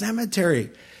in a cemetery?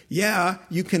 Yeah,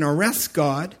 you can arrest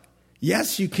God.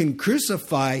 Yes, you can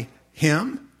crucify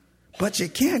him, but you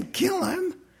can't kill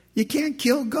him. You can't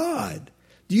kill God.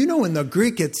 Do you know in the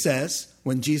Greek it says,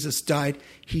 when Jesus died,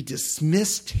 he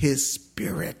dismissed his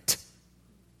spirit.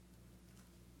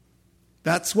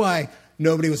 That's why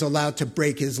nobody was allowed to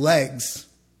break his legs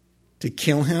to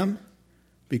kill him,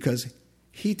 because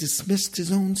he dismissed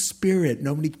his own spirit.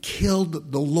 Nobody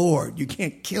killed the Lord. You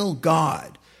can't kill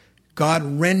God.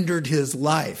 God rendered his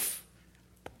life.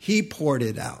 He poured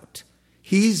it out.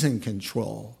 He's in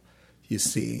control, you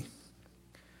see.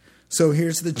 So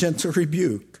here's the gentle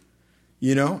rebuke.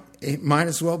 It might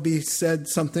as well be said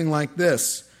something like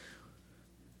this.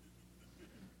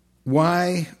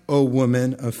 Why, O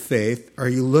woman of faith, are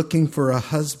you looking for a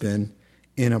husband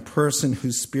in a person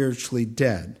who's spiritually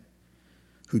dead,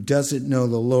 who doesn't know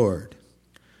the Lord,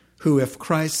 who, if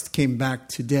Christ came back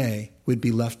today, would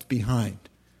be left behind?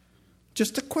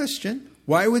 Just a question.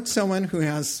 Why would someone who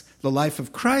has the life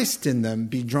of Christ in them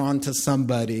be drawn to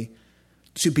somebody,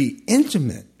 to be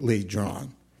intimately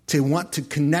drawn, to want to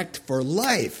connect for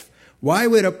life? Why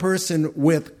would a person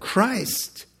with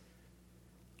Christ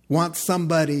want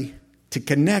somebody to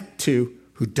connect to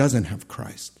who doesn't have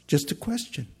Christ? Just a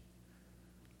question.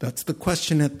 That's the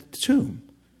question at the tomb.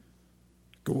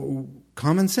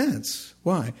 Common sense.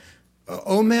 Why?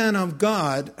 Oh, man of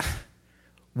God,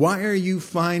 why are you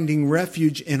finding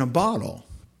refuge in a bottle?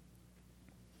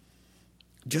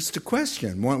 Just a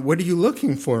question. What are you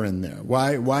looking for in there?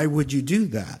 Why would you do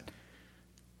that?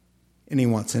 And he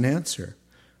wants an answer.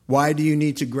 Why do you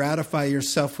need to gratify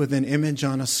yourself with an image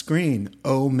on a screen,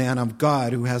 O man of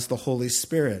God who has the Holy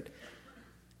Spirit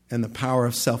and the power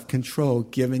of self-control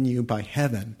given you by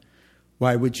heaven?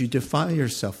 Why would you defile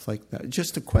yourself like that?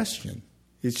 Just a question.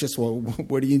 It's just,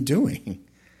 what are you doing?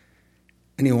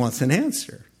 And he wants an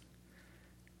answer.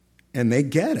 And they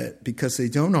get it because they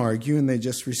don't argue and they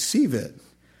just receive it.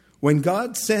 When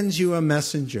God sends you a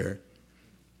messenger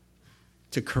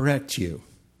to correct you,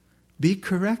 be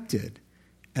corrected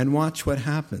and watch what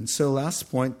happens. So last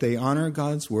point, they honor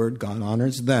God's word. God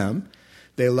honors them.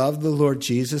 They love the Lord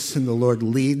Jesus and the Lord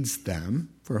leads them.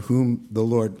 For whom the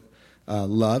Lord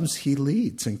loves, he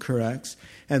leads and corrects.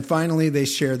 And finally, they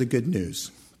share the good news.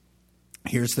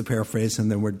 Here's the paraphrase and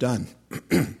then we're done.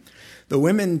 The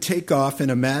women take off in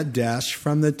a mad dash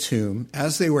from the tomb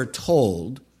as they were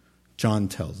told, John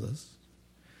tells us.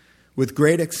 With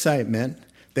great excitement,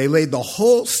 they laid the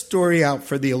whole story out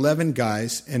for the 11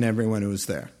 guys and everyone who was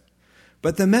there.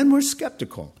 But the men were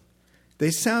skeptical. They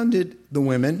sounded, the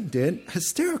women did,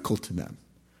 hysterical to them.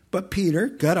 But Peter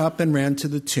got up and ran to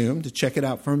the tomb to check it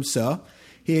out for himself.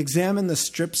 He examined the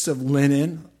strips of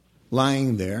linen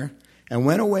lying there and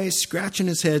went away scratching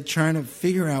his head trying to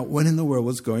figure out what in the world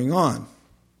was going on.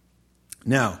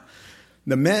 Now,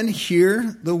 the men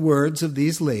hear the words of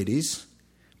these ladies,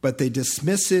 but they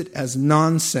dismiss it as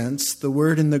nonsense. The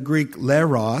word in the Greek,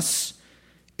 leros,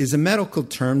 is a medical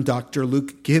term Dr.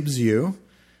 Luke gives you.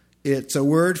 It's a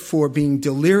word for being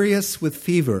delirious with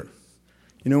fever.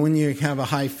 You know when you have a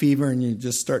high fever and you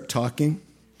just start talking?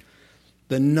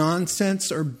 The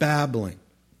nonsense or babbling.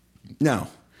 Now,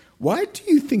 why do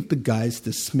you think the guys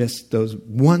dismissed those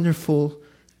wonderful,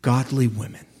 godly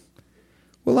women?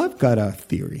 Well, I've got a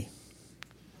theory.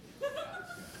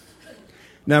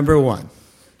 Number one,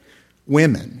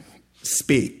 women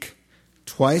speak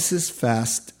twice as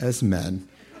fast as men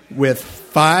with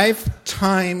 5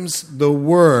 times the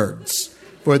words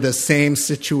for the same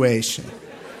situation.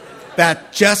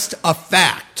 That's just a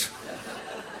fact.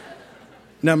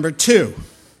 Number two,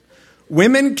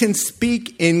 women can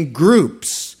speak in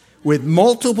groups with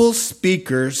multiple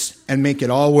speakers and make it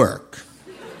all work.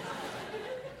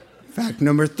 Fact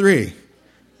number 3,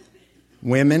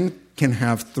 women can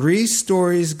have 3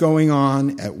 stories going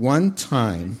on at one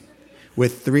time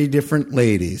with 3 different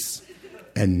ladies,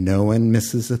 and no one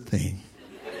misses a thing.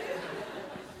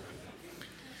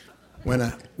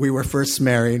 When we were first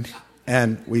married,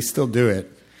 and we still do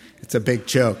it, it's a big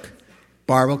joke.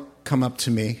 Barb will come up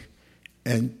to me,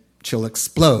 and she'll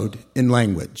explode in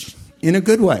language, in a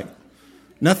good way.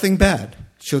 Nothing bad.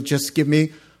 She'll just give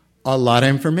me a lot of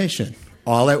information,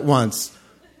 all at once.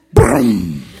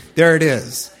 Boom! There it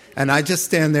is. And I just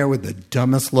stand there with the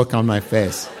dumbest look on my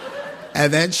face.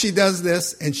 And then she does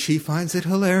this, and she finds it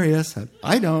hilarious.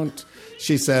 I don't.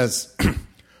 She says,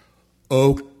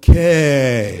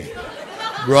 okay,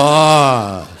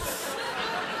 Ross,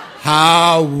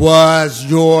 how was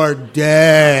your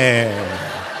day?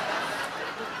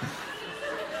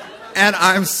 And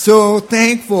I'm so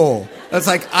thankful. It's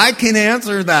like, I can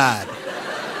answer that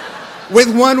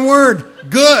with one word.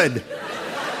 Good.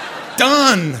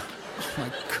 Done. Oh, my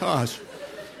gosh.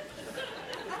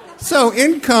 So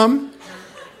in come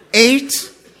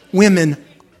 8 women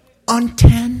on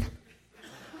 10.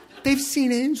 They've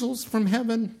seen angels from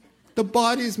heaven. The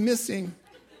body's missing.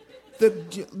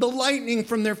 The lightning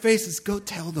from their faces. Go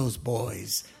tell those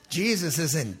boys. Jesus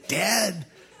isn't dead.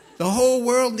 The whole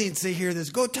world needs to hear this.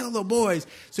 Go tell the boys.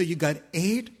 So you got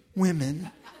 8 women.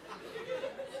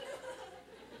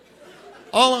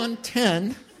 All on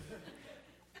 10.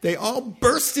 They all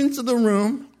burst into the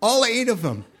room. All 8 of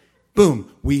them.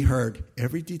 Boom. We heard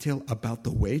every detail about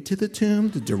the way to the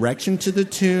tomb, the direction to the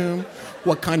tomb,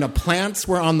 what kind of plants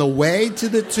were on the way to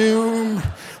the tomb.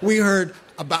 We heard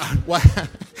about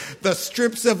the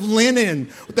strips of linen,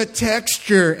 the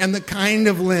texture and the kind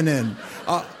of linen.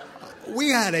 We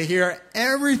had to hear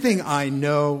everything. I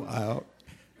know.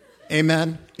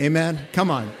 Amen? Amen? Come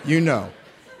on. You know.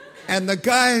 And the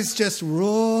guys just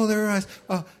roll their eyes.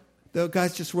 The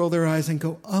guys just roll their eyes and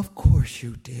go, of course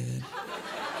you did.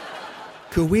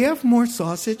 Could we have more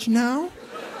sausage now?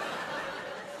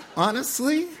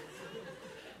 Honestly?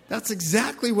 That's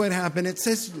exactly what happened. It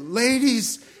says,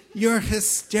 ladies, you're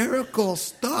hysterical.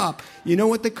 Stop. You know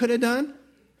what they could have done?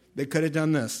 They could have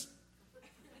done this.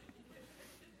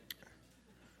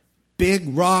 Big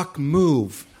rock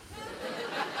move.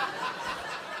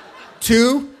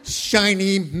 2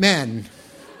 shiny men.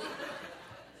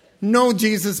 No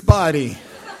Jesus body.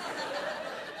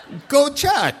 Go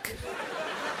check.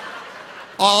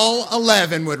 All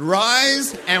 11 would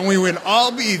rise and we would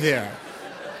all be there.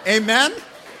 Amen?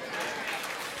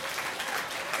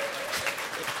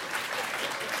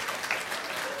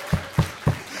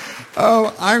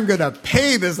 Oh, I'm going to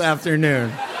pay this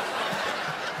afternoon.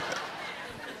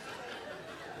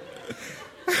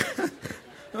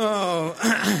 Oh.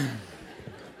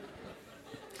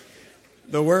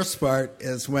 The worst part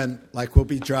is when, like, we'll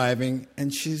be driving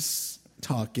and she's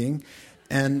talking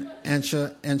and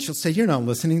she'll say, you're not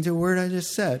listening to a word I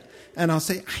just said. And I'll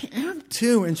say, I am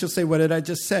too. And she'll say, what did I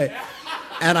just say?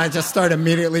 And I just start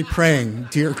immediately praying,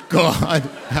 dear God,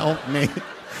 help me.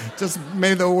 Just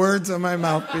may the words of my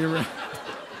mouth be right.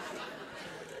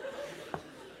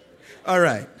 All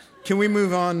right. Can we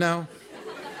move on now?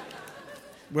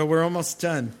 Well, we're almost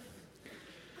done.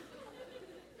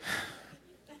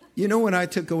 You know what I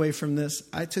took away from this?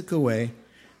 I took away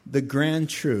the grand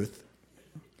truth.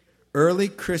 Early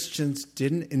Christians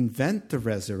didn't invent the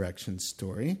resurrection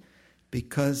story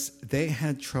because they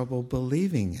had trouble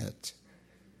believing it.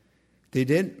 They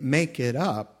didn't make it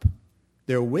up.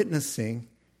 They're witnessing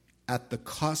at the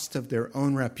cost of their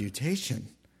own reputation.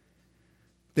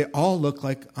 They all look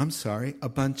like, a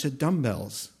bunch of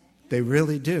dumbbells. They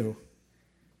really do.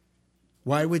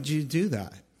 Why would you do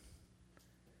that?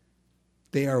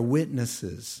 They are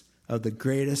witnesses of the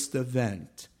greatest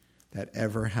event that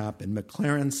ever happened.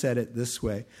 McLaren said it this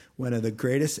way: one of the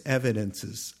greatest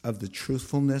evidences of the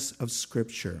truthfulness of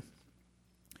Scripture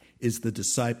is the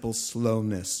disciples'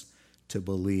 slowness to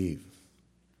believe.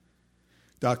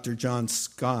 Dr. John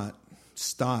Stott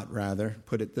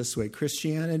put it this way: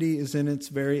 Christianity is in its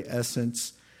very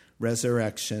essence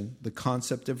resurrection. The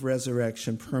concept of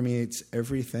resurrection permeates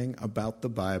everything about the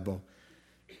Bible.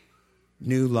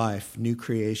 New life, new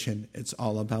creation, it's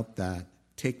all about that.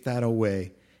 Take that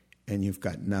away, and you've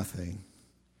got nothing.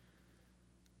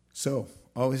 So,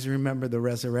 always remember the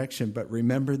resurrection, but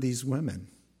remember these women.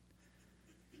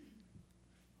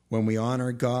 When we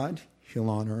honor God, He'll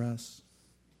honor us.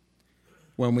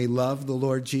 When we love the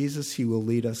Lord Jesus, He will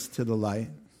lead us to the light.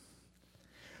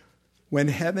 When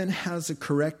heaven has a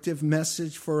corrective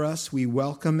message for us, we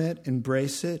welcome it,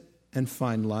 embrace it, and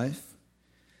find life.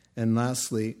 And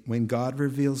lastly, when God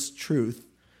reveals truth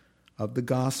of the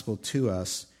gospel to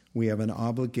us, we have an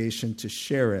obligation to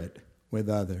share it with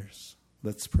others.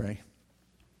 Let's pray.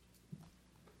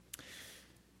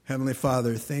 Heavenly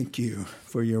Father, thank you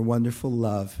for your wonderful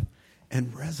love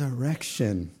and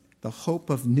resurrection, the hope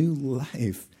of new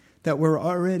life that we're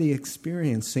already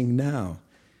experiencing now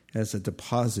as a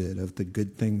deposit of the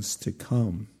good things to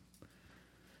come.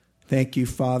 Thank you,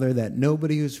 Father, that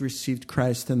nobody who's received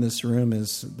Christ in this room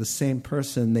is the same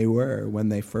person they were when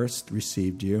they first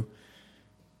received you.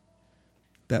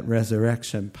 That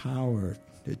resurrection power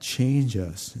to change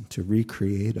us and to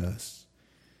recreate us.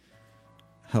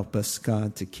 Help us,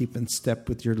 God, to keep in step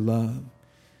with your love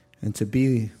and to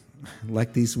be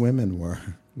like these women were,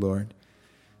 Lord.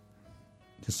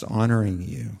 Just honoring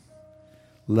you,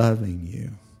 loving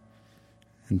you,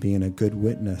 and being a good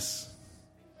witness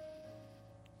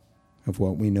of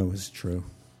what we know is true.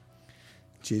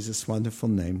 In Jesus' wonderful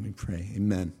name we pray.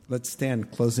 Amen. Let's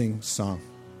stand. Closing song.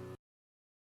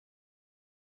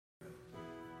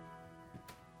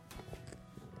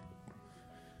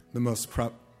 The most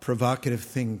provocative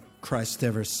thing Christ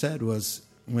ever said was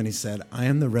when he said, I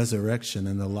am the resurrection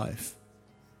and the life.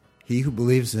 He who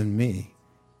believes in me,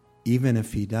 even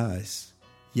if he dies,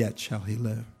 yet shall he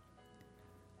live.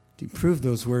 To prove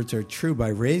those words are true by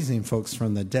raising folks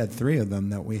from the dead, 3 of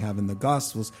them that we have in the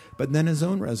Gospels, but then his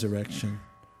own resurrection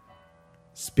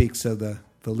speaks of the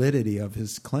validity of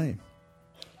his claim.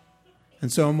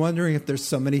 And so I'm wondering if there's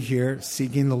somebody here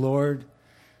seeking the Lord.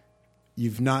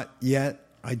 You've not yet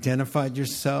identified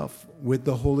yourself with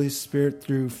the Holy Spirit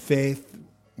through faith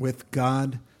with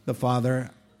God the Father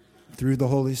through the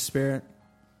Holy Spirit,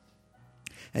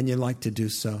 and you'd like to do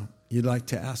so. You'd like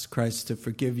to ask Christ to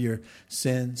forgive your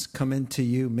sins, come into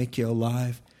you, make you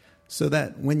alive, so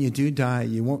that when you do die,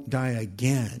 you won't die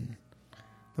again.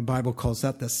 The Bible calls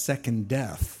that the second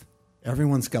death.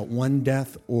 Everyone's got one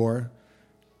death or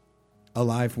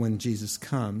alive when Jesus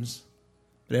comes.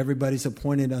 But everybody's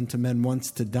appointed unto men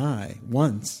once to die,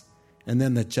 once. And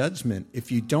then the judgment.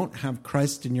 If you don't have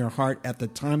Christ in your heart at the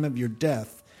time of your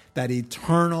death, that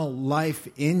eternal life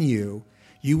in you,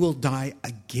 you will die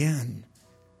again.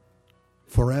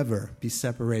 Forever be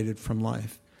separated from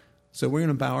life. So we're going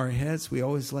to bow our heads. We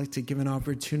always like to give an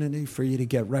opportunity for you to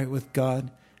get right with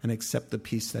God and accept the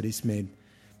peace that he's made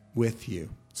with you.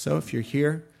 So if you're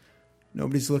here,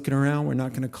 nobody's looking around, we're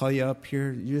not going to call you up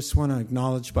here. You just want to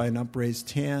acknowledge by an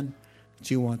upraised hand that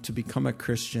you want to become a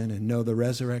Christian and know the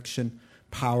resurrection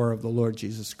power of the Lord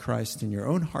Jesus Christ in your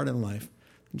own heart and life.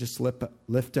 And just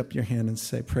lift up your hand and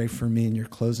say, pray for me in your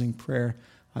closing prayer.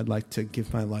 I'd like to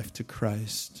give my life to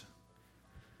Christ.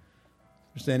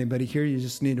 If there's anybody here, you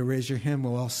just need to raise your hand.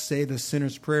 We'll all say the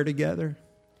sinner's prayer together.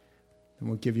 And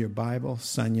we'll give you a Bible,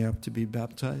 sign you up to be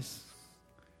baptized.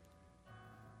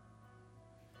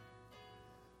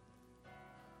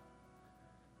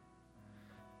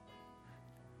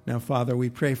 Now, Father, we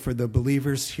pray for the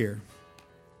believers here,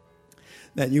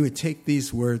 that you would take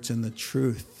these words and the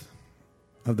truth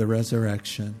of the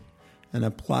resurrection and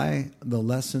apply the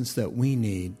lessons that we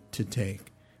need to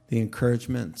take, the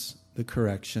encouragements, the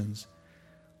corrections,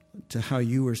 to how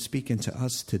you were speaking to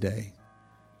us today.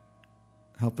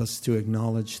 Help us to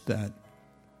acknowledge that,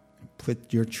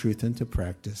 put your truth into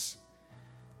practice,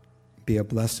 be a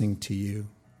blessing to you.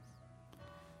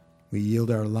 We yield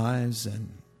our lives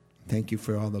and thank you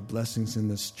for all the blessings in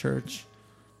this church.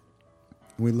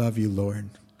 We love you, Lord.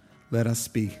 Let us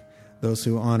be those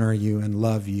who honor you and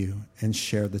love you and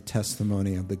share the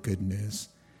testimony of the good news.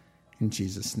 In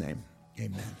Jesus' name,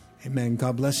 amen. Amen.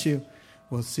 God bless you.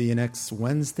 We'll see you next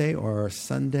Wednesday or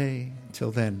Sunday.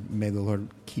 Till then, may the Lord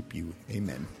keep you.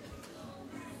 Amen.